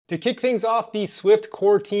To kick things off, the Swift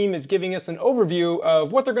core team is giving us an overview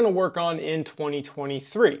of what they're going to work on in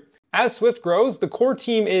 2023. As Swift grows, the core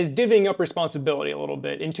team is divvying up responsibility a little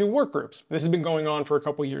bit into work groups. This has been going on for a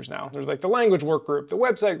couple years now. There's like the language work group, the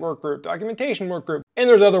website work group, documentation work group, and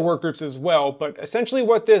there's other work groups as well. But essentially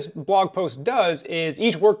what this blog post does is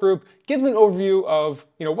each work group gives an overview of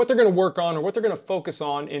what they're going to work on or what they're going to focus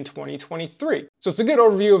on in 2023. So it's a good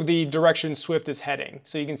overview of the direction Swift is heading.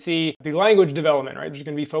 So you can see the language development, right? There's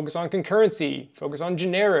going to be focus on concurrency, focus on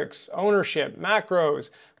generics, ownership,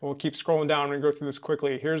 macros. We'll keep scrolling down and go through this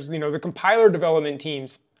quickly. Here's the compiler development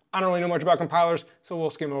teams. I don't really know much about compilers, so we'll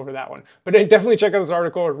skim over that one. But definitely check out this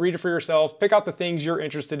article, read it for yourself, pick out the things you're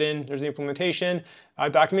interested in. There's the implementation,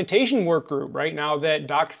 documentation work group. Right now that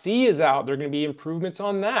Doc-C is out, there are going to be improvements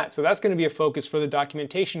on that. So that's going to be a focus for the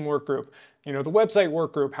documentation work group. The website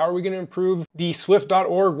work group, how are we going to improve the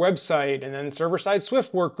swift.org website? And then server-side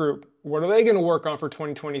Swift work group, what are they going to work on for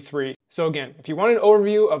 2023? So again, if you want an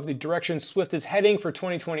overview of the direction Swift is heading for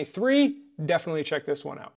 2023, definitely check this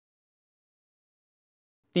one out.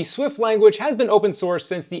 The Swift language has been open source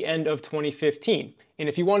since the end of 2015. And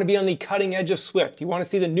if you want to be on the cutting edge of Swift, you want to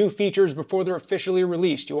see the new features before they're officially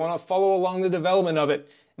released, you want to follow along the development of it,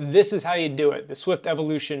 this is how you do it, the Swift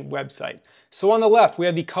Evolution website. So on the left, we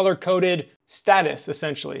have the color-coded status,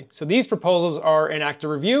 essentially. So these proposals are in active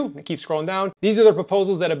review. I keep scrolling down. These are the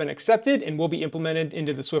proposals that have been accepted and will be implemented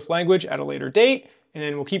into the Swift language at a later date. And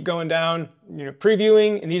then we'll keep going down,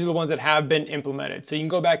 previewing, and these are the ones that have been implemented. So you can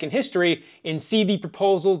go back in history and see the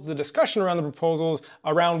proposals, the discussion around the proposals,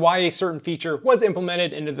 around why a certain feature was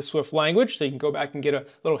implemented into the Swift language. So you can go back and get a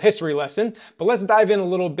little history lesson. But let's dive in a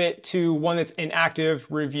little bit to one that's in active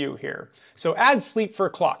review here. So add sleep for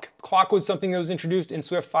clock. Clock was something that was introduced in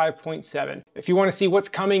Swift 5.7. If you want to see what's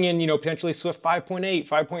coming in, potentially Swift 5.8,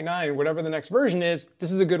 5.9, whatever the next version is,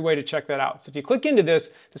 this is a good way to check that out. So if you click into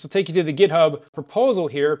this, this will take you to the GitHub proposal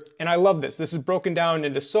here. And I love this. This is broken down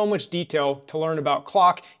into so much detail to learn about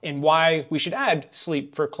clock and why we should add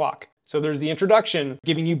sleep for clock. So there's the introduction,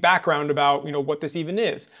 giving you background about what this even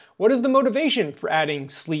is. What is the motivation for adding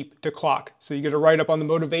sleep to clock? So you get to write up on the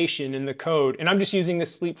motivation in the code. And I'm just using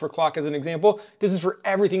this sleep for clock as an example. This is for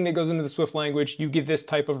everything that goes into the Swift language. You get this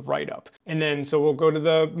type of write-up. And then so we'll go to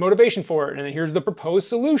the motivation for it. And then here's the proposed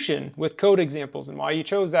solution with code examples and why you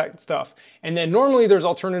chose that stuff. And then normally there's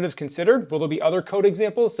alternatives considered. Will there be other code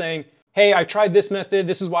examples saying, hey, I tried this method.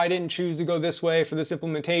 This is why I didn't choose to go this way for this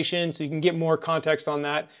implementation. So you can get more context on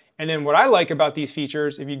that. And then what I like about these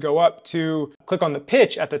features, if you go up to click on the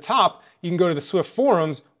pitch at the top, you can go to the Swift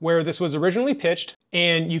forums where this was originally pitched,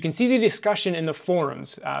 and you can see the discussion in the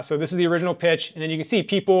forums. So this is the original pitch, and then you can see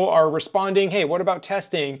people are responding, hey, what about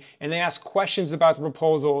testing? And they ask questions about the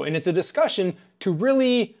proposal, and it's a discussion to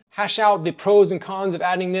really hash out the pros and cons of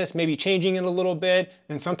adding this, maybe changing it a little bit.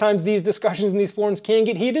 And sometimes these discussions in these forums can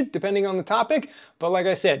get heated depending on the topic. But like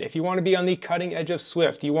I said, if you want to be on the cutting edge of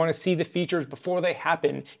Swift, you want to see the features before they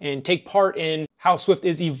happen and take part in how Swift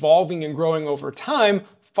is evolving and growing over time,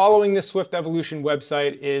 following the Swift Evolution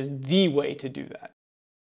website is the way to do that.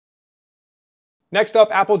 Next up,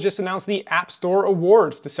 Apple just announced the App Store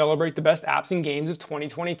Awards to celebrate the best apps and games of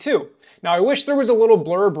 2022. Now, I wish there was a little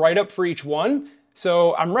blurb write-up for each one.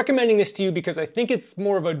 So I'm recommending this to you because I think it's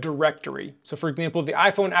more of a directory. So for example, the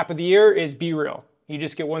iPhone app of the year is Be Real. You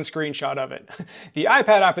just get one screenshot of it. The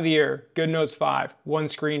iPad app of the year, Good Notes 5, one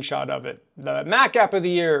screenshot of it. The Mac app of the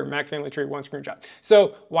year, Mac Family Tree, one screenshot.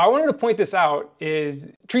 So why I wanted to point this out is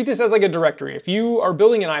treat this as like a directory. If you are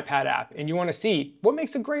building an iPad app and you want to see what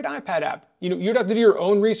makes a great iPad app, you'd have to do your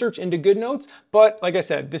own research into Good Notes. But like I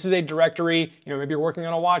said, this is a directory. Maybe you're working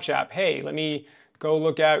on a watch app. Hey, let me go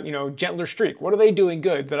look at, Gentler Streak. What are they doing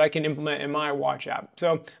good that I can implement in my watch app?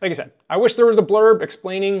 So like I said, I wish there was a blurb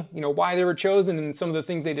explaining, why they were chosen and some of the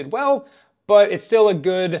things they did well, but it's still a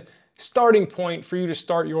good starting point for you to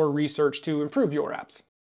start your research to improve your apps.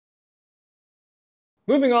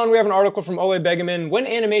 Moving on, we have an article from Ole Begemann, When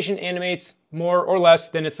Animation Animates More or Less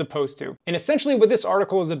Than It's Supposed to. And essentially what this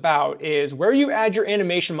article is about is where you add your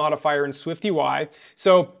animation modifier in SwiftUI.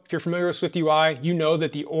 So if you're familiar with SwiftUI, you know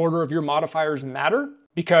that the order of your modifiers matter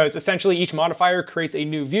because essentially each modifier creates a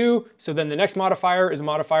new view. So then the next modifier is a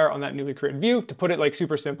modifier on that newly created view, to put it like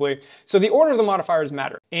super simply. So the order of the modifiers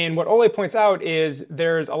matter. And what Ole points out is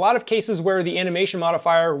there's a lot of cases where the animation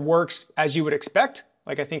modifier works as you would expect.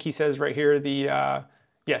 Like I think he says right here, the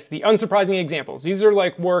unsurprising examples. These are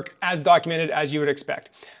like work as documented as you would expect.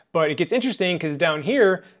 But it gets interesting because down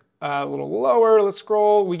here, A little lower, let's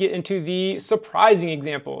scroll. We get into the surprising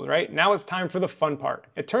examples, right? Now it's time for the fun part.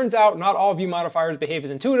 It turns out not all view modifiers behave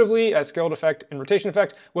as intuitively as scaled effect and rotation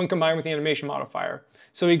effect when combined with the animation modifier.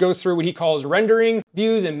 So he goes through what he calls rendering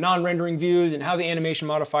views and non-rendering views and how the animation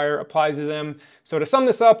modifier applies to them. So to sum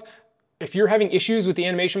this up, if you're having issues with the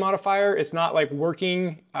animation modifier, it's not like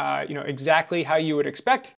working exactly how you would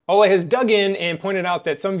expect. Ole has dug in and pointed out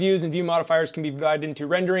that some views and view modifiers can be divided into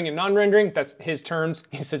rendering and non-rendering. That's his terms.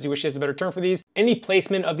 He says he wishes he has a better term for these. Any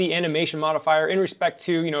placement of the animation modifier in respect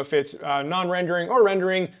to, if it's non-rendering or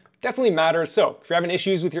rendering, definitely matters. So if you're having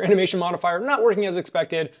issues with your animation modifier not working as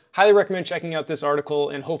expected, highly recommend checking out this article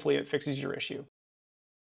and hopefully it fixes your issue.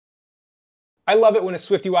 I love it when a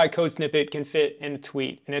SwiftUI code snippet can fit in a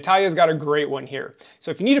tweet, and Natalia's got a great one here.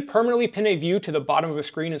 So if you need to permanently pin a view to the bottom of a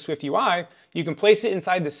screen in SwiftUI, you can place it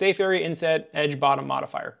inside the safe area inset edge bottom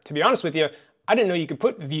modifier. To be honest with you, I didn't know you could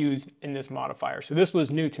put views in this modifier, so this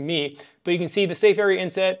was new to me. But you can see the safe area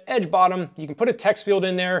inset edge bottom, you can put a text field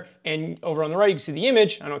in there, and over on the right you can see the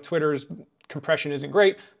image. I know Twitter's compression isn't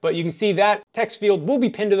great, but you can see that text field will be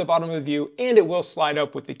pinned to the bottom of the view and it will slide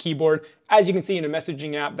up with the keyboard. As you can see in a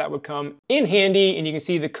messaging app, that would come in handy, and you can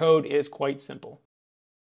see the code is quite simple.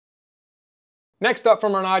 Next up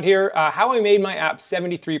from Arnaud here, how I made my app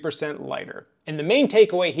 73% lighter. And the main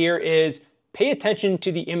takeaway here is pay attention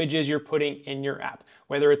to the images you're putting in your app,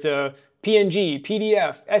 whether it's a PNG,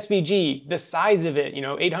 PDF, SVG, the size of it,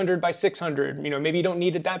 800 by 600, maybe you don't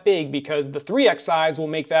need it that big because the 3x size will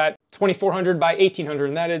make that 2400 by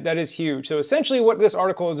 1800, and that is huge. So essentially what this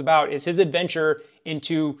article is about is his adventure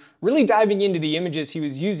into really diving into the images he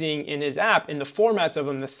was using in his app and the formats of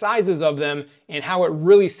them, the sizes of them, and how it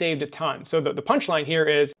really saved a ton. So the punchline here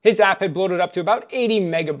is his app had bloated up to about 80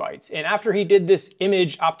 megabytes. And after he did this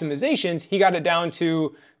image optimizations, he got it down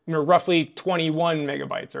to roughly 21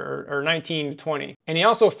 megabytes or 19 to 20. And he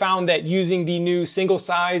also found that using the new single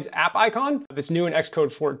size app icon, this new in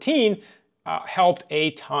Xcode 14, helped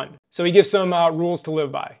a ton. So he gives some rules to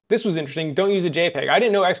live by. This was interesting. Don't use a JPEG. I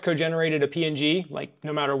didn't know Xcode generated a PNG, like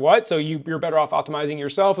no matter what. So you're better off optimizing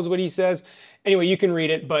yourself is what he says. Anyway, you can read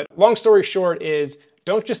it. But long story short is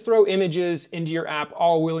don't just throw images into your app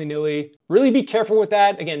all willy-nilly. Really be careful with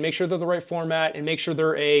that. Again, make sure they're the right format and make sure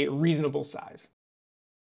they're a reasonable size.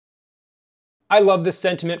 I love this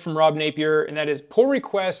sentiment from Rob Napier, and that is pull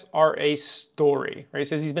requests are a story. Right? He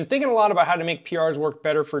says he's been thinking a lot about how to make PRs work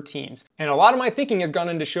better for teams. And a lot of my thinking has gone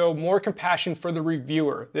into show more compassion for the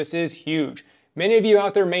reviewer. This is huge. Many of you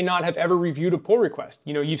out there may not have ever reviewed a pull request.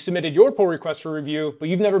 You've submitted your pull request for review, but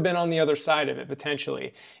you've never been on the other side of it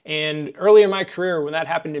potentially. And early in my career, when that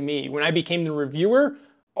happened to me, when I became the reviewer,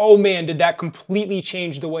 oh man, did that completely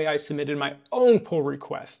change the way I submitted my own pull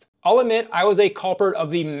request. I'll admit I was a culprit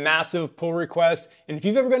of the massive pull request, and if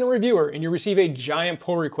you've ever been a reviewer and you receive a giant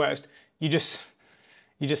pull request, you just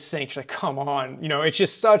sink. You're like, come on, it's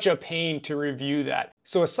just such a pain to review that.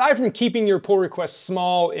 So aside from keeping your pull requests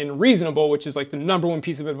small and reasonable, which is like the #1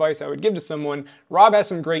 piece of advice I would give to someone, Rob has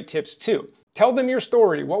some great tips too. Tell them your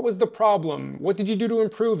story. What was the problem? What did you do to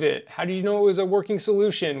improve it? How did you know it was a working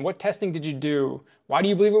solution? What testing did you do? Why do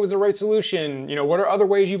you believe it was the right solution? What are other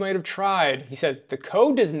ways you might have tried? He says, the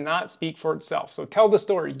code does not speak for itself. So tell the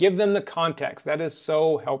story, give them the context. That is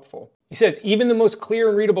so helpful. He says, even the most clear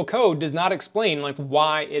and readable code does not explain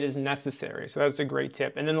why it is necessary. So that's a great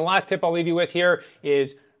tip. And then the last tip I'll leave you with here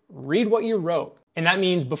is read what you wrote. And that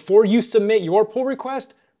means before you submit your pull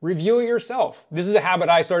request, review it yourself. This is a habit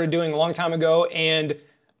I started doing a long time ago, and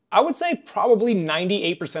I would say probably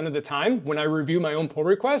 98% of the time when I review my own pull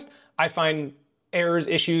request, I find errors,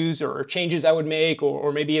 issues, or changes I would make,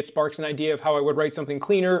 or maybe it sparks an idea of how I would write something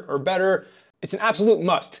cleaner or better. It's an absolute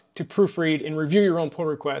must to proofread and review your own pull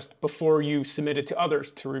request before you submit it to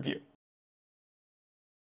others to review.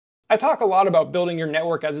 I talk a lot about building your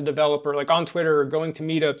network as a developer, like on Twitter or going to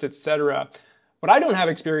meetups, etc. What I don't have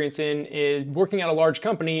experience in is working at a large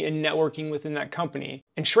company and networking within that company.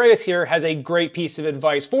 And Shreyas here has a great piece of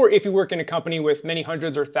advice for if you work in a company with many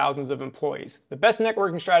hundreds or thousands of employees. The best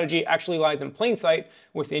networking strategy actually lies in plain sight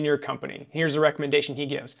within your company. Here's a recommendation he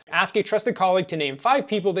gives. Ask a trusted colleague to name 5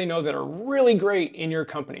 people they know that are really great in your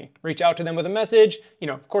company. Reach out to them with a message.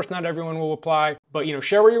 Of course not everyone will apply, but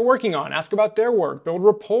share what you're working on, ask about their work, build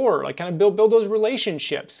rapport, build those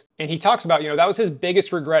relationships. And he talks about, that was his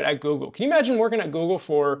biggest regret at Google. Can you imagine working at Google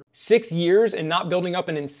for 6 years and not building up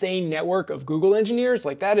an insane network of Google engineers?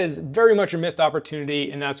 That is very much a missed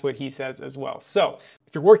opportunity, and that's what he says as well. So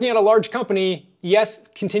if you're working at a large company, yes,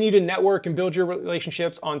 continue to network and build your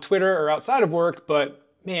relationships on Twitter or outside of work, but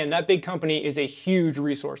man, that big company is a huge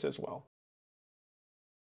resource as well.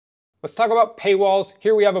 Let's talk about paywalls.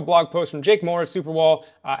 Here we have a blog post from Jake Moore at Superwall,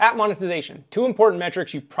 app monetization. 2 important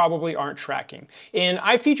metrics you probably aren't tracking. And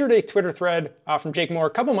I featured a Twitter thread from Jake Moore a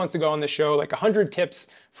couple months ago on the show, like 100 tips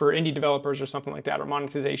for indie developers or something like that, or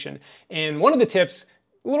monetization. And one of the tips,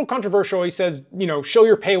 a little controversial, he says, show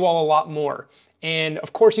your paywall a lot more. And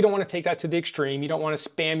of course, you don't want to take that to the extreme. You don't want to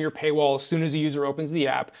spam your paywall as soon as a user opens the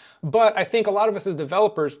app. But I think a lot of us as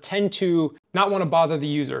developers tend to not want to bother the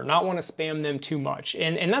user, not want to spam them too much.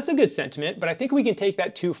 And that's a good sentiment, but I think we can take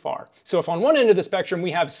that too far. So if on one end of the spectrum, we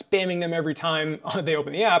have spamming them every time they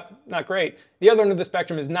open the app, not great. The other end of the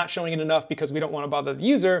spectrum is not showing it enough because we don't want to bother the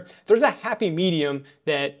user. There's a happy medium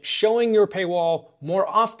that showing your paywall more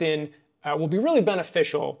often will be really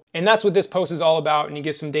beneficial. And that's what this post is all about, and he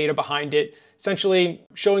gives some data behind it. Essentially,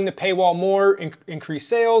 showing the paywall more, increase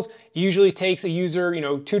sales. It usually takes a user,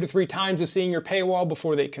 2 to 3 times of seeing your paywall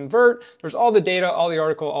before they convert. There's all the data, all the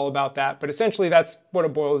article, all about that. But essentially, that's what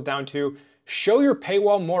it boils down to. Show your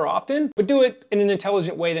paywall more often, but do it in an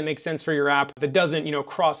intelligent way that makes sense for your app, that doesn't,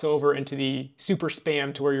 cross over into the super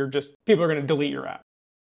spam to where people are going to delete your app.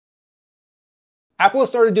 Apple has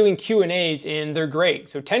started doing Q&As and they're great.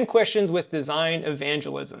 So 10 questions with design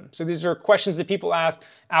evangelism. So these are questions that people ask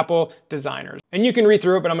Apple designers. And you can read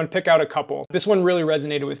through it, but I'm gonna pick out a couple. This one really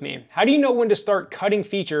resonated with me. How do you know when to start cutting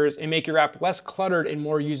features and make your app less cluttered and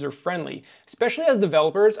more user-friendly? Especially as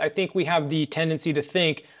developers, I think we have the tendency to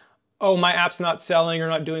think, oh, my app's not selling or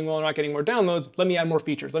not doing well, or not getting more downloads. Let me add more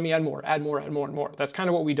features. Let me add more, add more, add more and more. That's kind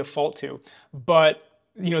of what we default to. But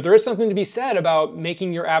there is something to be said about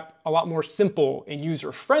making your app a lot more simple and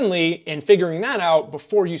user-friendly and figuring that out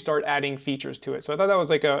before you start adding features to it. So I thought that was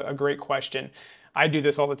like a great question. I do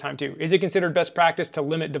this all the time too. Is it considered best practice to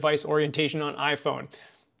limit device orientation on iPhone?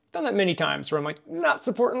 Done that many times where I'm like, not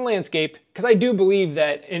supporting landscape, because I do believe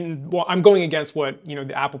that I'm going against what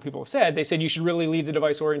the Apple people have said. They said you should really leave the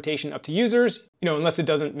device orientation up to users, unless it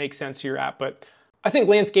doesn't make sense to your app. But I think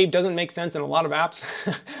landscape doesn't make sense in a lot of apps.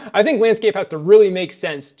 I think landscape has to really make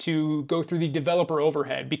sense to go through the developer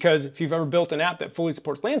overhead, because if you've ever built an app that fully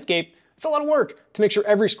supports landscape, it's a lot of work to make sure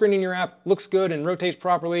every screen in your app looks good and rotates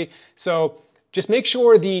properly. So just make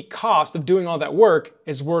sure the cost of doing all that work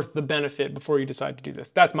is worth the benefit before you decide to do this.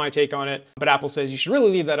 That's my take on it, but Apple says you should really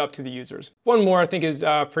leave that up to the users. One more I think is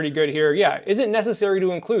pretty good here. Yeah, is it necessary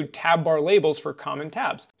to include tab bar labels for common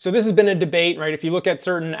tabs? So this has been a debate, right? If you look at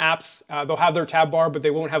certain apps, they'll have their tab bar, but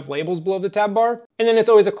they won't have labels below the tab bar. And then it's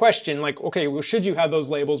always a question like, okay, well, should you have those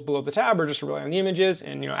labels below the tab or just rely on the images?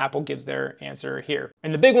 And Apple gives their answer here.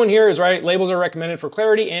 And the big one here is, right, labels are recommended for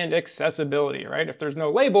clarity and accessibility, right? If there's no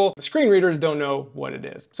label, the screen readers don't know what it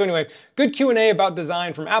is. So anyway, good Q&A about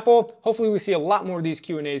design from Apple. Hopefully we see a lot more of these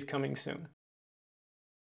Q&As coming soon.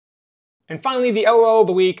 And finally, the LOL of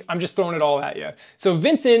the week, I'm just throwing it all at you. So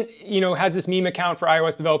Vincent, has this meme account for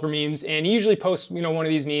iOS developer memes, and he usually posts, one of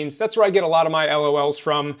these memes. That's where I get a lot of my LOLs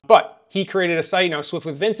from. But he created a site now, Swift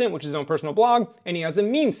with Vincent, which is his own personal blog, and he has a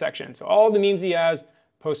meme section. So all the memes he has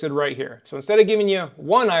posted right here. So instead of giving you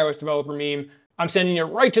one iOS developer meme, I'm sending you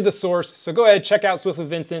right to the source. So go ahead, check out Swift with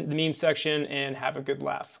Vincent, the meme section, and have a good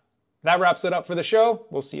laugh. That wraps it up for the show.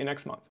 We'll see you next month.